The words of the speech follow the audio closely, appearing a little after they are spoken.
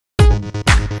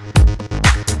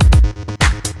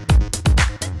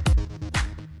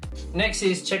Next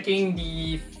is checking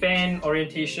the fan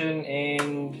orientation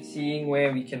and seeing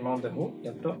where we can mount the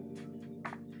laptop.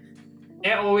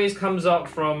 Air always comes out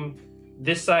from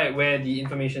this side where the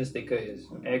information sticker is.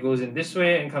 Air goes in this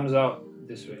way and comes out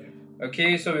this way.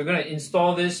 Okay, so we're gonna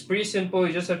install this. Pretty simple,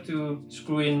 you just have to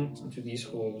screw in into these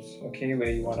holes, okay, where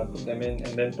you wanna put them in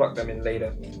and then plug them in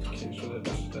later. Okay, so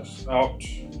that's out.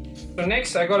 So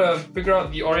next, I gotta figure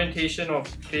out the orientation of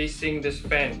placing this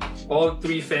fan. All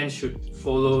three fans should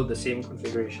follow the same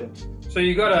configuration. So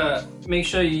you gotta make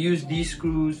sure you use these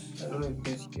screws. I don't know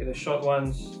if you can get the short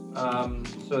ones,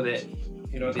 so that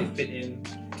you know they fit in.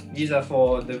 These are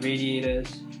for the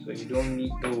radiators, so you don't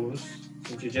need those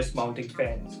since you're just mounting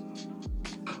fans.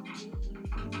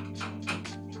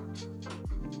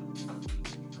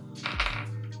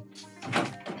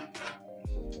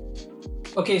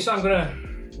 Okay, so I'm gonna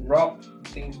route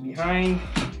things behind.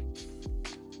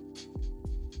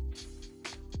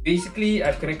 Basically,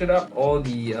 I've connected up all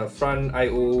the front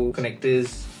I/O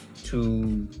connectors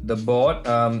to the board.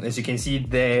 As you can see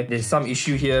there's some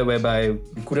issue here whereby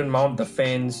we couldn't mount the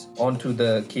fans onto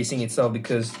the casing itself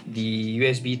because the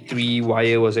USB 3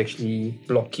 wire was actually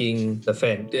blocking the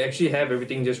fan. They actually have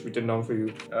everything just written down for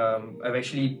you. I've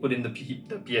actually put in the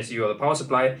PSU or the power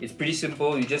supply. It's pretty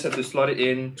simple. You just have to slot it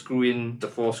in, screw in the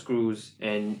 4 screws,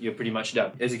 and you're pretty much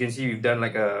done. As you can see, we've done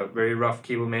like a very rough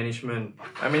cable management.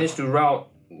 I managed to route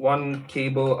one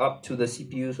cable up to the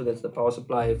CPU, so that's the power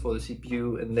supply for the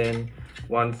CPU, and then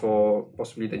one for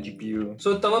possibly the GPU.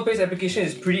 So thermal paste application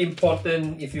is pretty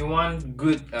important if you want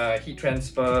good heat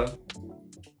transfer.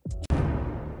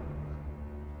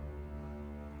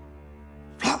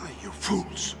 Fly, you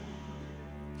fools!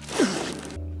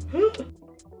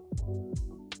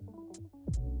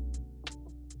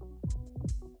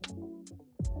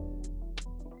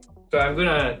 So I'm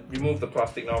gonna remove the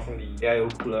plastic now from the AIO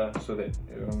cooler so that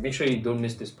make sure you don't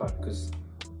miss this part, because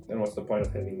then what's the point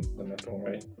of having the metal,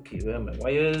 right? Okay, where are my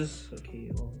wires? Okay,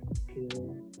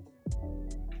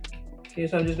 okay,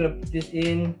 so I'm just gonna put this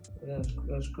in and then I'm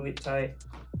gonna screw it tight.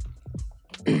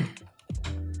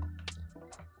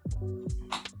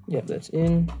 Yep, that's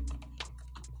in.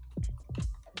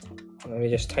 Let me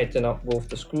just tighten up both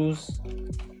the screws.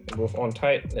 Both on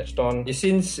tight, latched on.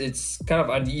 Since it's kind of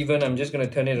uneven, I'm just going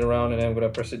to turn it around and then I'm going to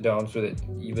press it down so that it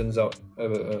evens out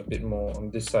a bit more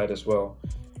on this side as well,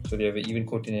 so they have an even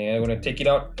coating. And I'm going to take it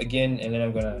out again and then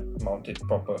I'm going to mount it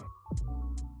proper.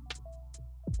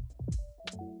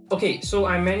 Okay, so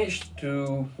I managed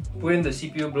to put in the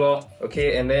CPU block,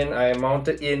 okay, and then I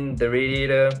mounted in the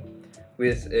radiator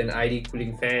with an ID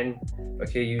cooling fan,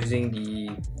 okay, using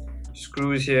the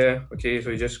screws here. Okay, so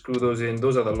you just screw those in.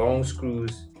 Those are the long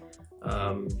screws.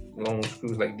 Long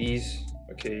screws like these,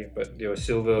 okay, but they were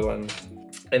silver ones.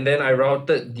 And then I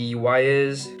routed the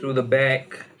wires through the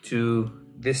back to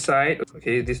this side.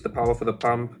 Okay, this is the power for the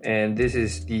pump, and this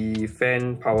is the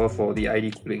fan power for the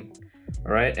ID cooling.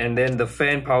 All right, and then the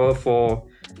fan power for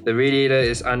the radiator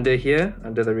is under here,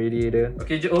 under the radiator.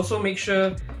 Okay, also make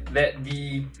sure that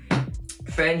the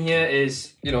fan here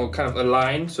is, you know, kind of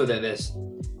aligned so that there's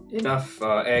enough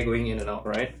air going in and out,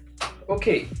 right?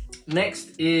 Okay,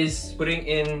 next is putting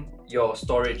in your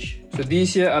storage. So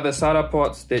these here are the SATA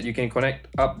ports that you can connect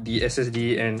up the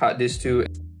SSD and hard disk to.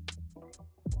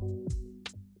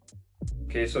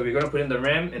 Okay, so we're gonna put in the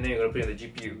RAM and then you're gonna put in the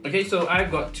GPU. Okay, so I've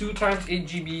got 2 times 8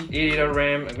 GB 8 data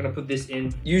RAM. I'm gonna put this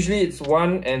in. Usually it's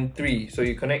 1 and 3, so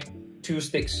you connect 2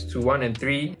 sticks to 1 and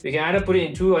 3. You can either put it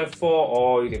in 2 and 4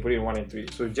 or you can put it in 1 and 3.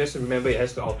 So just remember it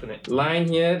has to alternate. Line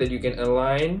here that you can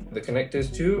align the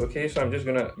connectors to. Okay, so I'm just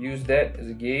gonna use that as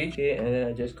a gauge. Okay, and then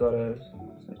I just gotta,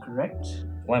 is that correct?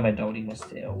 Why am I doubting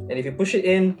myself? And if you push it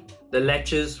in, the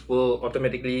latches will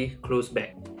automatically close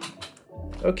back.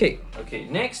 Okay,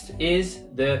 next is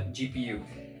the GPU.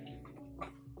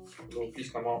 Oh, please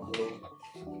come out.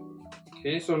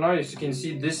 Okay, so now as you can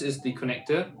see, this is the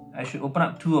connector. I should open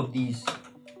up 2 of these,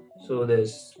 so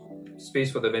there's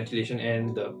space for the ventilation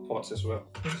and the ports as well.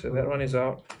 So that one is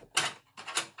out.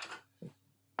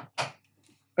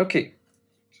 Okay,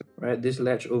 so, right, this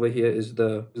latch over here is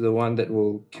the one that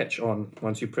will catch on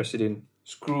once you press it in.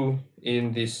 Screw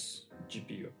in this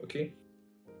GPU, okay?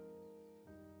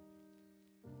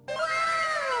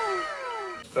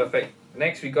 Perfect.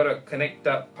 Next, we gotta connect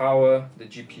up power the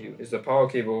GPU. It's the power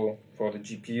cable for the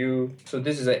GPU. So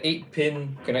this is an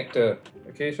 8-pin connector.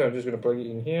 Okay, so I'm just gonna plug it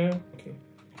in here.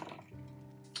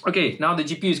 Okay, now the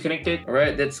GPU is connected. All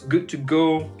right, that's good to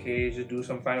go. Okay, just do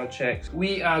some final checks.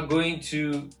 We are going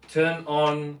to turn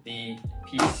on the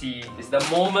PC. It's the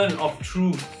moment of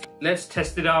truth. Let's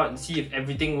test it out and see if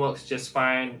everything works just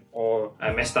fine or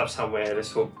I messed up somewhere.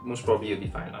 Let's hope. Most probably it'll be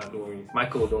fine. Don't worry.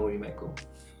 Michael, don't worry, Michael.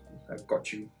 I've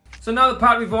got you. So now the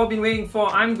part we've all been waiting for,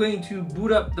 I'm going to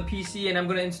boot up the PC and I'm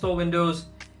going to install Windows,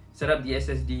 set up the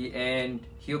SSD, and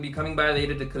he'll be coming by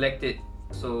later to collect it.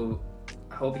 So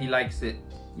I hope he likes it.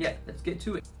 Yeah, let's get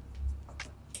to it.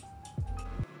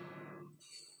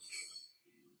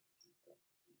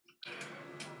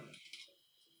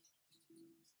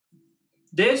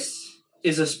 This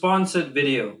is a sponsored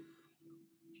video.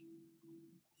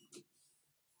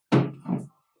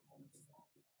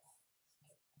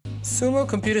 Sumo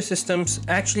Computer Systems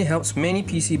actually helps many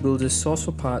PC builders source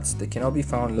for parts that cannot be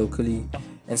found locally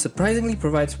and surprisingly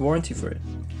provides warranty for it.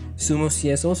 Sumo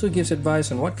CS also gives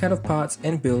advice on what kind of parts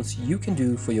and builds you can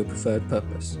do for your preferred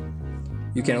purpose.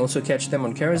 You can also catch them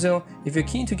on Carousel if you're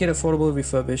keen to get affordable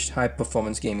refurbished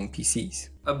high-performance gaming PCs.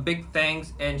 A big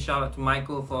thanks and shout out to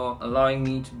Michael for allowing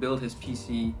me to build his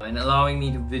PC and allowing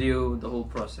me to video the whole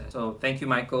process. So thank you,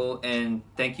 Michael, and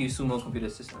thank you, Sumo Computer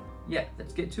System. Yeah,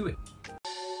 let's get to it.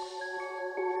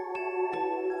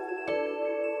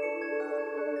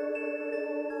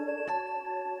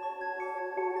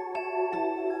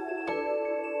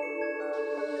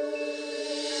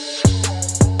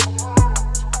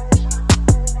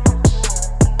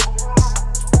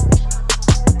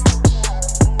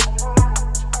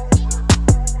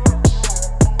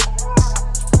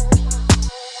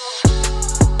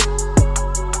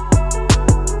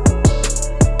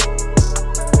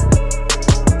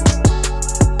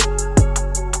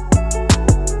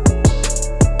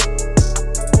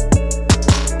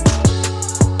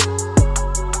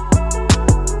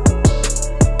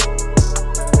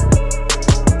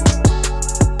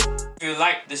 If you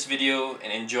liked this video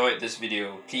and enjoyed this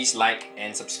video, please like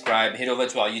and subscribe. Head over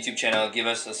to our YouTube channel, give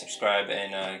us a subscribe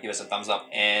and give us a thumbs up.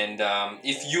 And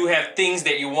if you have things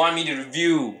that you want me to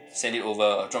review, send it over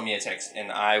or drop me a text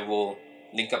and I will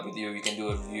link up with you. You can do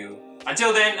a review.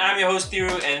 Until then, I'm your host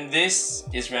Thiru and this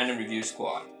is Random Review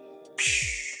Squad.